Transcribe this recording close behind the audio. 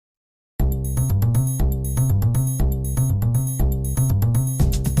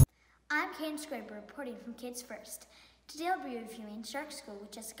Cadence reporting from Kids First. Today I'll be reviewing Shark School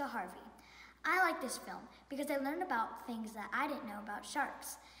with Jessica Harvey. I like this film because I learned about things that I didn't know about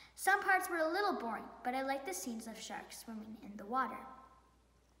sharks. Some parts were a little boring, but I like the scenes of sharks swimming in the water.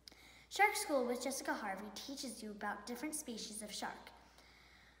 Shark School with Jessica Harvey teaches you about different species of shark,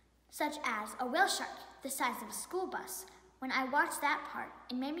 such as a whale shark, the size of a school bus. When I watched that part,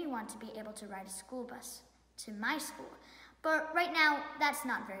 it made me want to be able to ride a school bus to my school. But right now, that's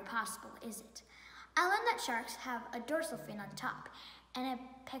not very possible, is it? I learned that sharks have a dorsal fin on top and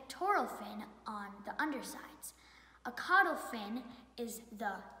a pectoral fin on the undersides. A caudal fin is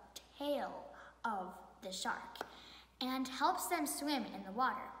the tail of the shark and helps them swim in the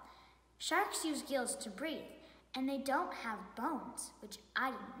water. Sharks use gills to breathe, and they don't have bones, which I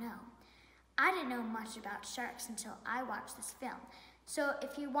didn't know. I didn't know much about sharks until I watched this film, so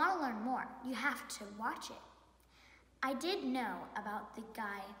if you want to learn more, you have to watch it. I did know about the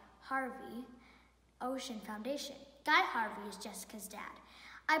Guy Harvey Ocean Foundation. Guy Harvey is Jessica's dad.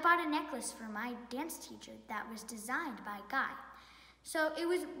 I bought a necklace for my dance teacher that was designed by Guy. So it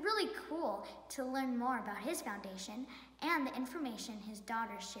was really cool to learn more about his foundation and the information his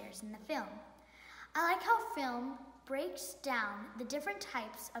daughter shares in the film. I like how film breaks down the different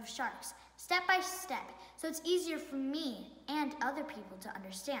types of sharks step by step, so it's easier for me and other people to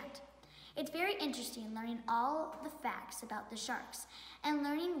understand. It's very interesting learning all the facts about the sharks and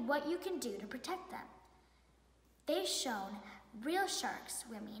learning what you can do to protect them. They've shown real sharks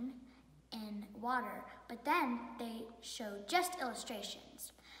swimming in water, but then they show just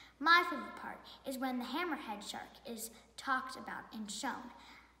illustrations. My favorite part is when the hammerhead shark is talked about and shown.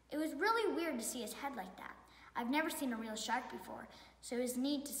 It was really weird to see his head like that. I've never seen a real shark before, so it was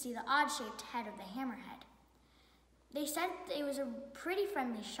neat to see the odd-shaped head of the hammerhead. They said it was a pretty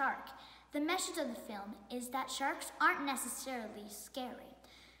friendly shark. The message of the film is that sharks aren't necessarily scary.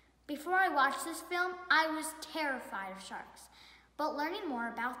 Before I watched this film, I was terrified of sharks, but learning more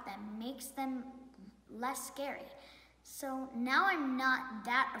about them makes them less scary. So now I'm not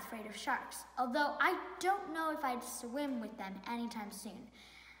that afraid of sharks, although I don't know if I'd swim with them anytime soon,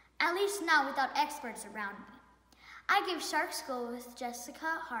 at least not without experts around me. I give Shark School with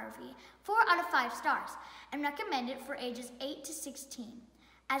Jessica Harvey 4 out of 5 stars and recommend it for ages 8 to 16.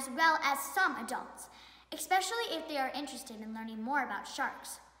 As well as some adults, especially if they are interested in learning more about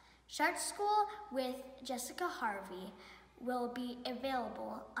sharks. Shark School with Jessica Harvey will be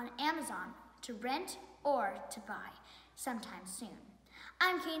available on Amazon to rent or to buy sometime soon.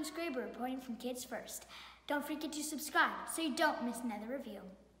 I'm Cadence reporting from Kids First. Don't forget to subscribe so you don't miss another review.